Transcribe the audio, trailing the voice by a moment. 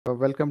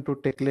Welcome to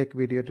TechLake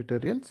video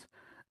tutorials.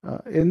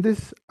 In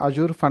this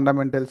Azure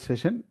Fundamentals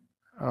session,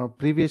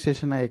 previous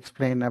session I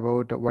explained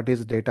about what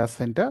is data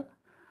center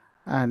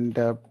and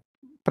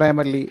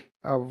primarily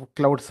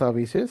cloud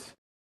services.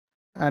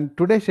 And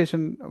today's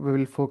session we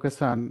will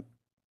focus on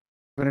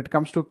when it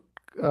comes to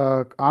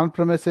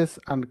on-premises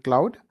and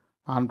cloud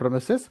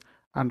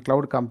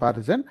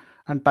comparison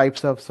and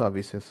types of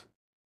services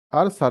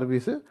or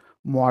service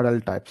model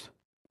types.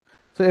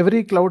 So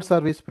every cloud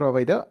service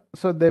provider,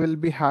 so they will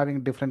be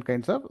having different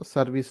kinds of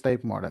service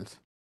type models.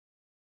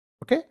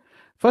 Okay,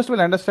 first we'll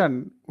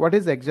understand what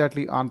is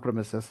exactly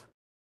on-premises.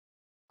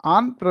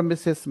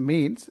 On-premises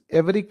means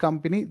every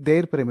company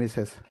their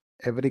premises.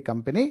 Every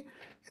company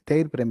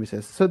their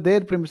premises. So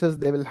their premises,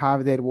 they will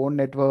have their own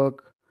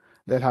network,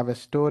 they'll have a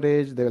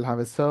storage, they will have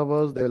a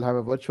servers, they will have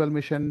a virtual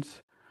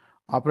machines,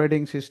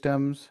 operating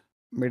systems,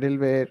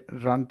 middleware,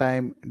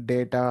 runtime,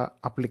 data,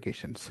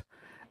 applications.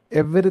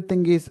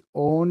 Everything is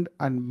owned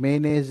and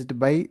managed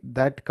by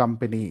that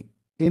company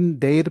in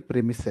their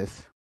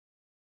premises.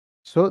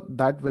 So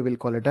that we will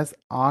call it as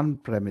on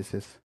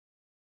premises.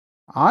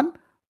 On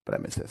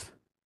premises.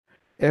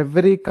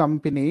 Every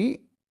company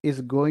is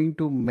going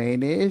to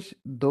manage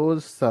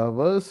those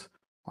servers,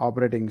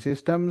 operating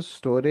systems,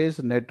 storage,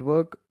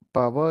 network,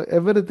 power,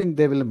 everything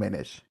they will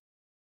manage.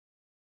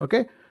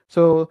 Okay,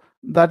 so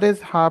that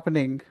is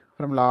happening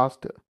from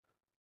last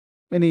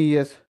many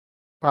years,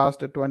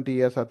 past 20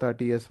 years or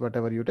 30 years,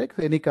 whatever you take,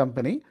 any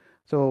company.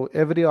 So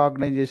every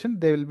organization,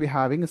 they will be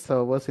having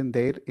servers in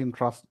their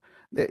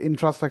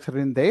infrastructure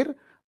in their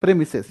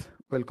premises.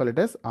 We'll call it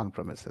as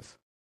on-premises.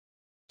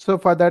 So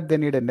for that, they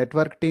need a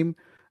network team,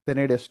 they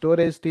need a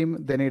storage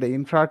team, they need an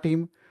infra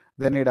team,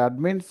 they need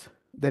admins,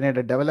 they need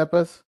a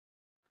developers,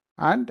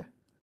 and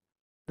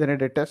they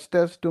need a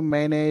testers to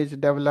manage,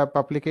 develop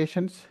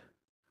applications,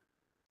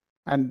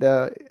 and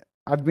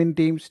admin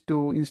teams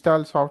to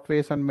install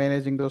softwares and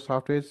managing those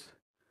softwares,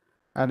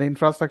 and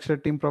infrastructure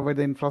team provide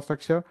the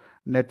infrastructure,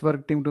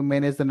 network team to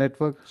manage the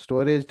network,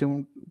 storage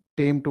team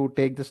to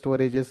take the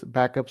storages,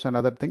 backups, and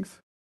other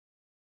things.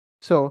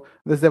 So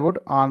this is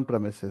about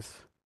on-premises.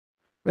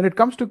 When it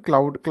comes to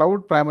cloud,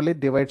 cloud primarily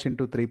divides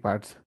into three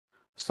parts: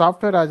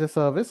 software as a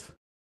service,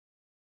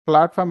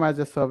 platform as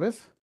a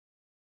service,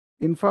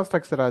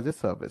 infrastructure as a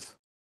service.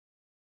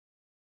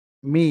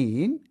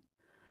 Mean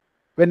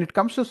when it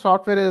comes to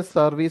software as a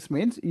service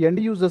means end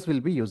users will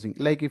be using,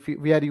 like if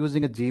we are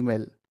using a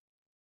Gmail,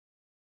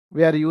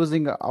 we are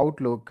using a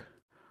Outlook,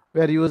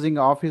 we are using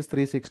Office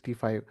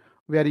 365,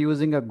 we are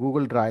using a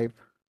Google Drive,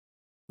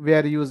 we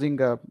are using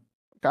a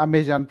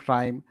Amazon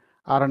Prime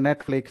or a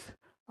Netflix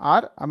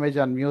or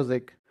Amazon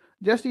Music.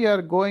 Just you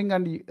are going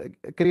and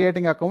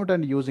creating account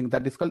and using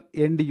that is called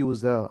end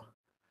user.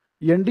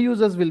 End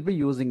users will be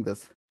using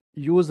this.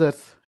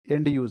 Users,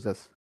 end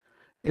users.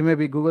 It may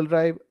be Google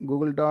Drive,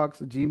 Google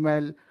Docs,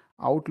 Gmail,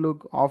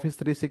 Outlook, Office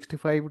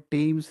 365,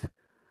 Teams,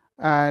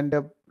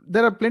 and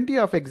there are plenty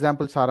of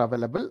examples are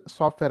available.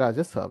 Software as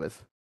a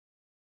service.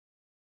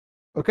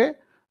 Okay,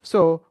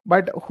 so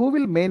but who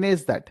will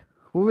manage that?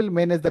 Who will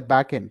manage the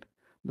backend?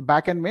 The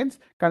backend means,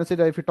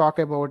 consider if you talk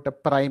about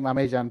Prime,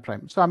 Amazon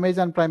Prime. So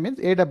Amazon Prime means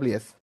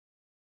AWS.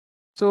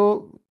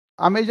 So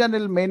Amazon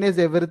will manage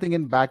everything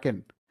in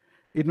backend.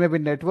 It may be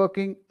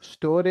networking,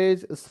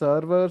 storage,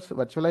 servers,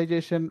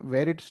 virtualization,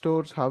 where it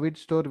stores, how it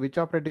stores, which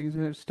operating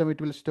system it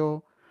will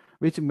store,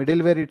 which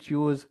middleware it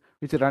use,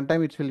 which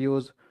runtime it will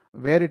use,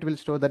 where it will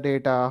store the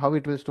data, how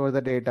it will store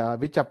the data,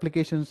 which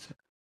applications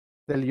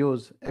they'll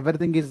use.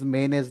 Everything is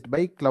managed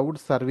by cloud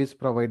service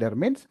provider,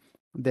 means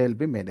they'll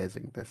be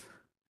managing this.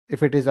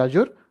 If it is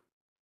Azure,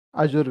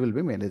 Azure will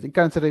be managing.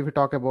 Consider if you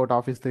talk about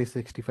Office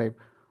 365,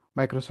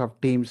 Microsoft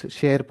Teams,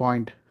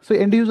 SharePoint. So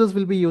end users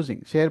will be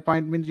using.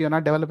 SharePoint means you're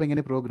not developing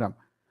any program.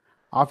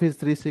 Office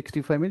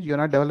 365 means you're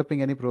not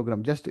developing any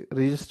program, just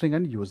registering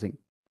and using.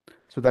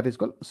 So that is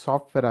called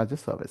software as a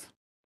service.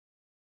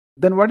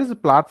 Then what is a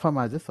platform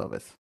as a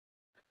service?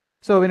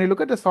 So when you look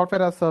at the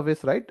software as a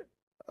service, right?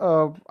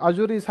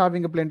 Azure is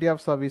having a plenty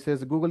of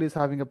services. Google is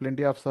having a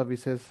plenty of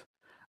services.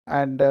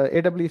 And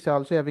AWS is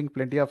also having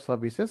plenty of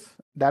services.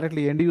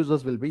 Directly end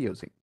users will be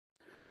using.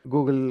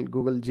 Google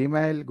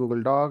Gmail,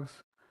 Google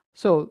Docs.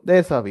 So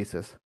their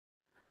services,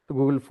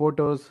 Google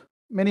Photos,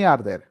 many are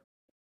there.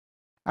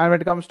 And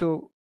when it comes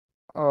to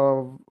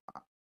uh,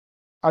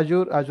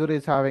 Azure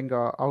is having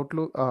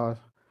Outlook,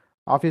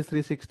 Office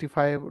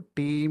 365,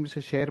 Teams,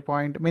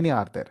 SharePoint, many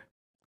are there.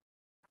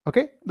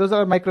 Okay, those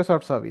are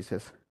Microsoft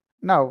services.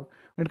 Now,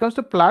 when it comes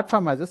to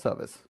platform as a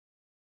service.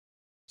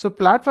 So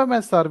platform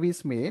as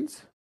service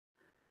means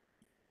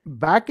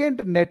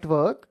backend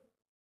network,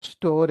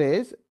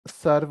 storage,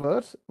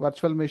 servers,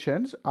 virtual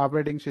machines,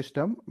 operating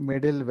system,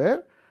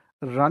 middleware,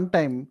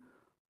 runtime,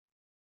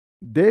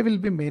 they will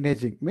be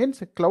managing,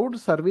 means cloud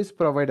service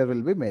provider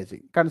will be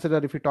managing. Consider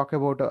if you talk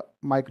about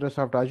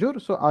Microsoft Azure,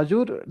 so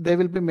Azure, they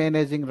will be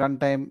managing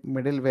runtime,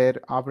 middleware,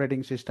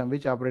 operating system,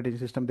 which operating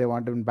system they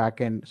want in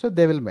backend, so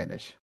they will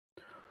manage.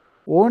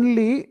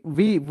 Only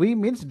we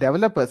means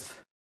developers.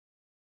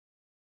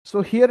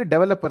 So here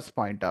developers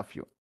point of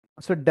view,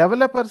 So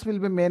developers will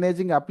be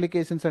managing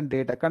applications and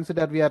data.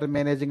 Consider we are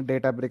managing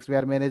Databricks, we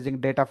are managing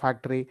Data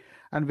Factory,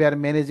 and we are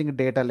managing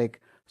Data Lake.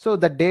 So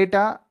the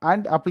data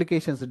and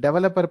applications,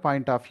 developer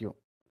point of view.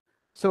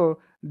 So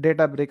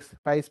Databricks,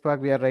 PySpark,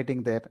 we are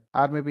writing there,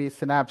 or maybe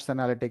Synapse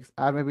Analytics,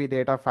 or maybe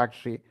Data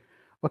Factory,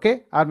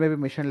 okay, or maybe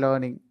machine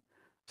learning.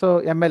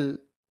 So ML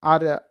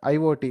or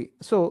IoT.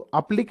 So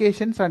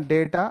applications and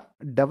data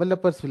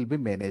developers will be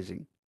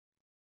managing.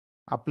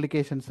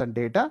 Applications and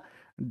data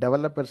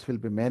developers will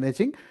be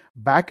managing.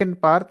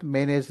 Backend part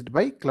managed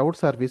by cloud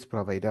service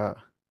provider.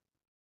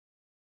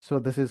 So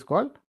this is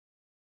called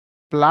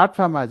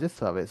platform as a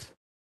service.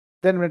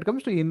 Then when it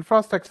comes to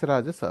infrastructure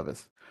as a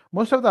service,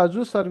 most of the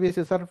Azure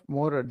services are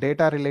more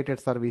data related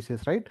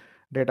services, right?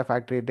 Data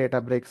Factory,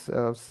 Databricks,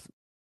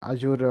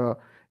 Azure,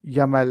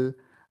 YAML,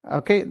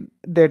 okay,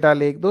 Data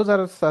Lake, those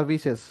are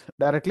services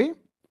directly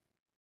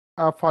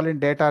fall in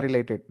data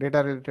related.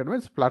 Data related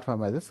means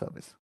platform as a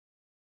service.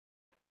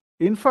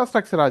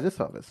 Infrastructure as a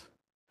service.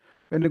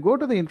 When you go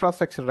to the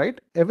infrastructure, right,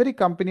 every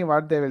company,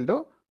 what they will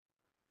do,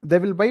 they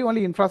will buy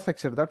only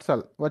infrastructure, that's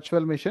all.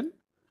 Virtual machine,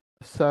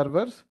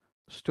 servers,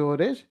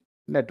 storage,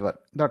 network,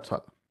 that's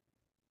all.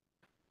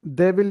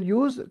 They will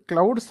use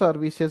cloud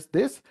services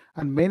this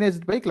and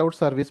managed by cloud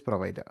service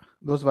provider.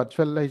 Those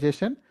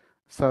virtualization,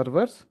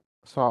 servers,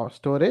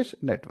 storage,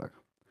 network.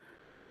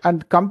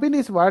 And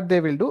companies, what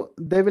they will do,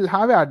 they will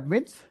have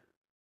admins,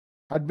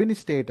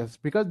 administrators,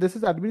 because this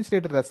is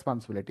administrator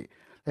responsibility,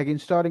 like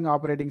installing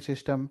operating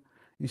system,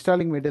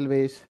 installing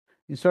middlewares,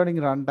 installing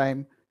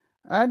runtime,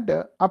 and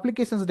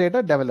applications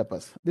data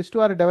developers. These two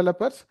are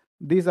developers.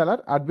 These are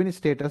our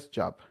administrators'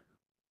 job.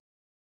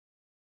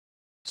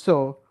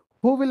 So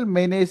who will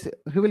manage,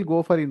 who will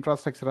go for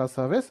infrastructure as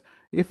service?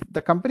 If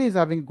the company is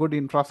having good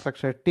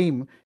infrastructure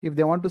team, if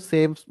they want to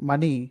save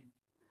money,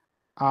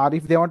 or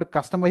if they want to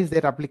customize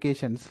their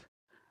applications,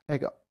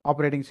 like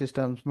operating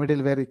systems,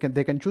 middleware,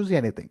 they can choose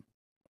anything.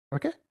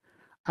 Okay.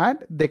 And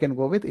they can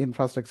go with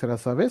infrastructure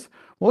as service.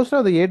 Most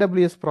of the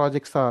AWS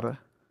projects are,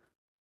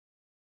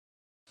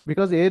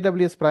 because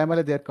AWS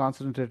primarily they are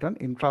concentrated on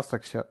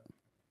infrastructure.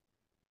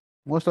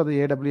 Most of the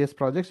AWS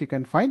projects you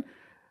can find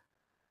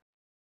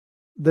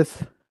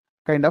this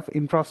kind of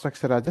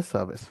infrastructure as a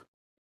service.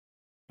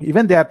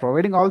 Even they are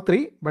providing all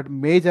three, but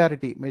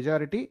majority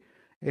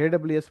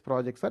AWS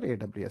projects are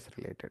AWS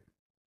related.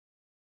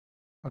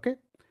 Okay.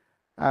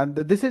 And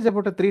this is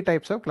about the three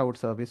types of cloud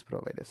service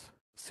providers.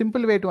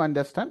 Simple way to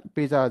understand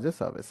pizza as a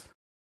service.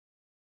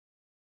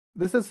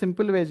 This is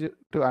simple way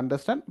to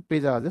understand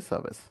pizza as a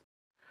service.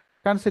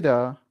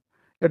 Consider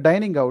you're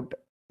dining out,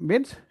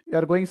 means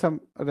you're going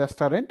some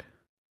restaurant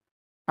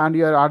and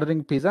you are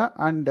ordering pizza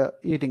and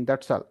eating,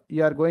 that's all.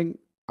 You are going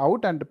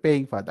out and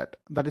paying for that.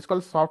 That is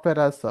called software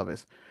as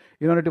service.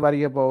 You don't need to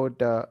worry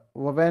about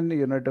oven,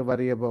 you don't need to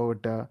worry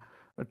about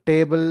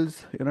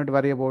tables, you don't need to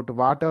worry about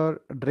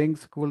water,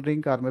 drinks, cool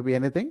drink, or maybe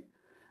anything.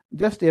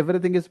 Just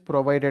everything is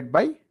provided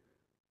by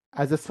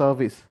as a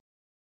service,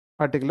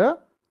 particular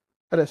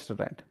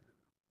restaurant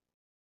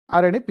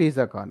or any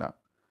pizza corner,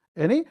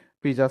 any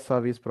pizza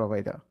service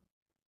provider.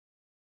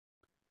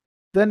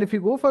 Then if you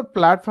go for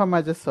platform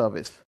as a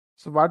service,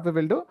 so what we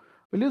will do,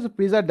 we'll use a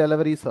pizza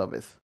delivery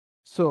service.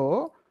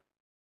 So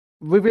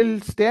we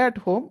will stay at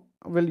home,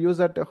 we'll use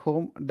at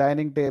home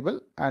dining table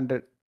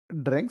and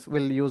drinks,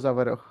 we'll use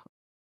our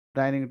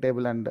dining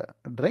table and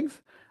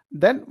drinks.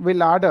 Then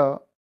we'll order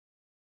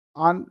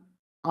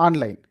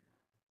online.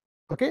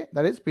 Okay,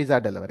 that is pizza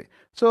delivery.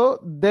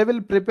 So they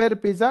will prepare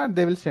pizza and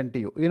they will send to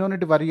you. You don't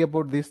need to worry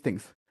about these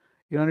things.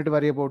 You don't need to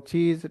worry about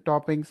cheese,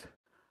 toppings,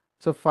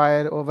 so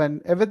fire,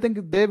 oven,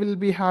 everything they will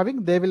be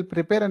having, they will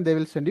prepare and they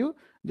will send you.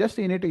 Just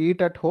you need to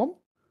eat at home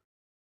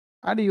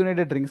and you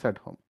need drinks at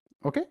home.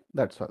 Okay,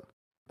 that's all.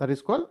 That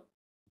is called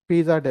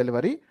pizza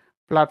delivery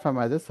platform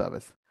as a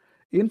service.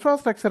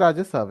 Infrastructure as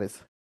a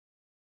service.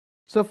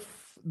 So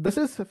this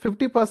is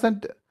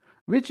 50%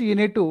 which you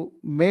need to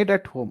made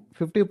at home,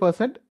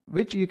 50%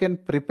 which you can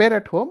prepare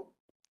at home,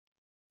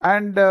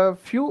 and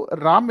few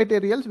raw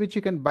materials which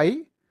you can buy,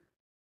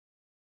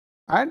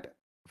 and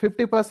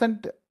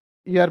 50%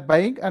 you are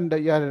buying and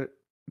you are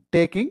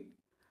taking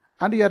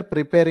and you are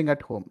preparing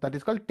at home. That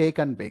is called take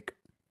and bake.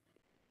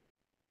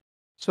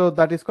 So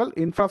that is called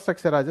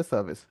infrastructure as a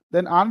service.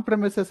 Then on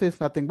premises is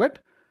nothing but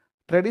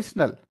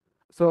traditional.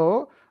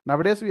 So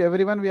nowadays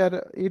everyone we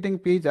are eating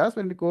pizzas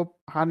when we go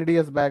 100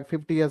 years back,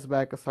 50 years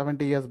back,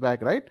 70 years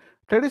back, right?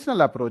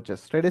 Traditional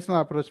approaches. Traditional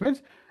approach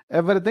means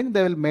everything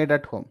they will made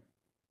at home.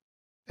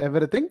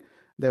 Everything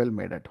they will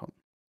made at home.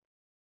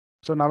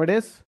 So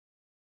nowadays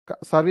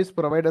service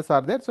providers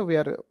are there. So we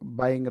are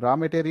buying raw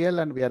material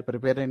and we are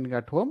preparing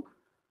at home,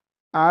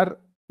 or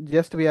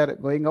just we are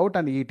going out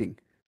and eating.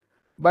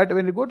 But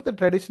when you go to the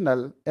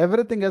traditional,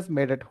 everything is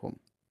made at home.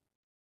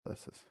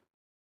 This is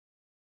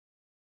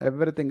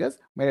everything is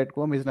made at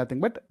home is nothing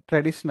but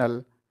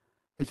traditional,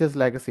 which is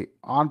legacy,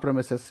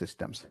 on-premises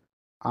systems.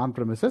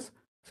 On-premises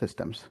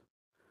systems.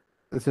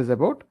 This is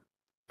about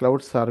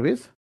cloud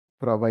service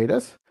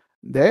providers,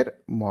 their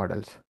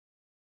models.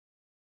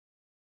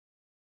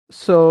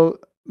 So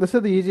This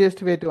is the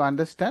easiest way to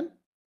understand.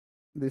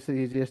 This is the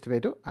easiest way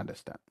to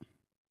understand.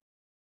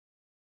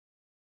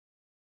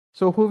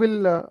 So who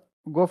will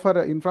go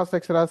for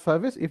infrastructure as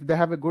service if they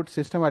have a good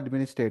system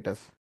administrators?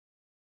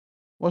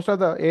 Most of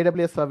the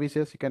AWS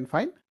services you can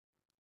find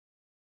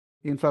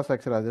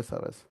infrastructure as a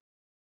service.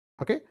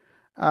 Okay,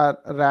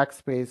 rack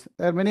space,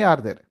 there many are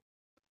there.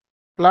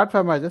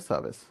 Platform as a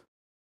service.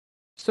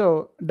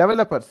 So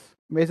developers,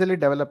 majorly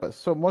developers.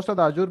 So most of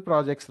the Azure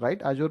projects,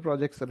 right? Azure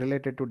projects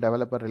related to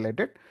developer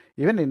related.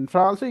 Even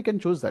infra also you can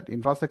choose that.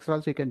 Infrastructure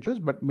also you can choose,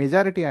 but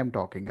majority I'm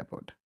talking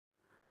about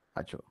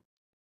Azure.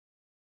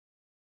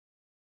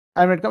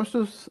 And when it comes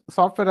to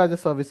software as a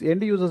service,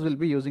 end users will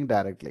be using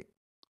directly.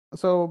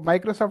 So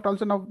Microsoft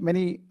also now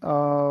many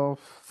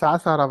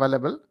SaaS are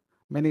available,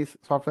 many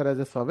software as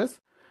a service,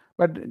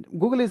 but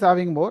Google is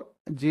having more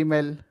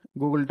Gmail,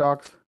 Google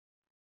Docs,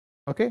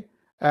 okay,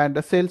 and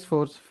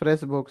Salesforce,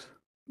 FreshBooks.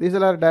 These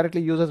are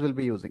directly users will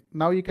be using.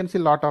 Now you can see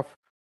a lot of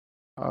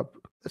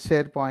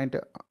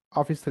SharePoint,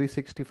 Office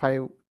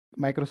 365,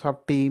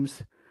 Microsoft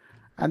Teams,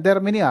 and there are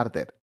many are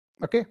there.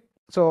 Okay.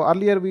 So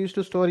earlier we used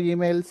to store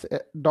emails,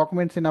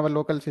 documents in our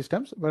local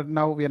systems, but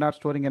now we are not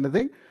storing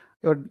anything.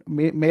 Your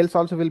mails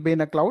also will be in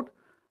a cloud.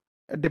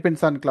 It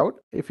depends on cloud.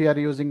 If you are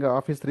using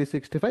Office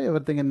 365,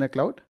 everything in the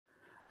cloud.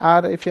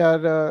 Or if you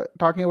are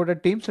talking about a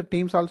Teams, so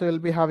Teams also will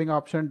be having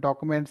option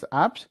documents,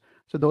 apps.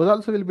 So those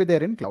also will be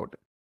there in cloud.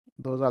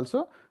 Those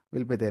also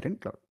will be there in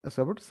cloud. That's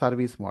about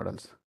service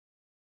models.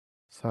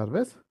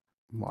 Service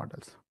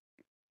models.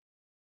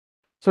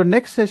 So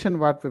next session,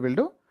 what we will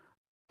do,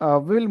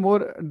 we will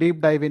more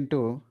deep dive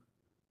into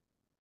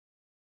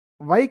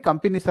why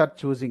companies are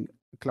choosing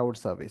cloud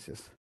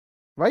services.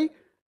 Why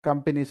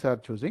companies are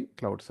choosing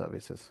cloud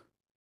services.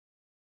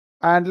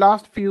 And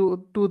last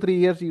few 2-3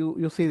 years,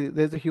 you see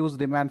there's a huge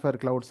demand for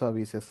cloud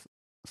services.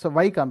 So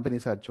why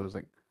companies are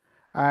choosing,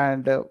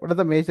 and what are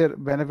the major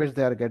benefits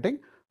they are getting?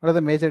 What are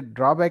the major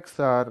drawbacks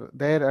are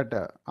there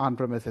at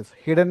on-premises?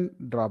 Hidden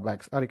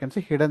drawbacks, or you can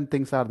say hidden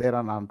things are there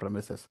on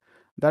on-premises.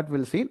 That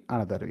we'll see in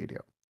another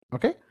video.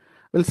 Okay,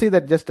 we'll see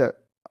that just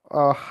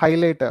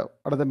highlight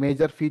what are the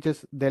major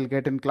features they'll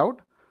get in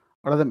cloud.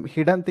 What are the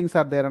hidden things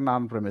are there on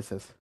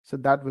on-premises? So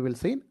that we will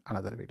see in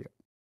another video.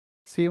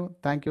 See you.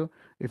 Thank you.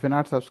 If you're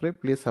not subscribed,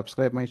 please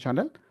subscribe my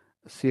channel.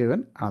 See you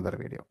in another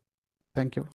video. Thank you.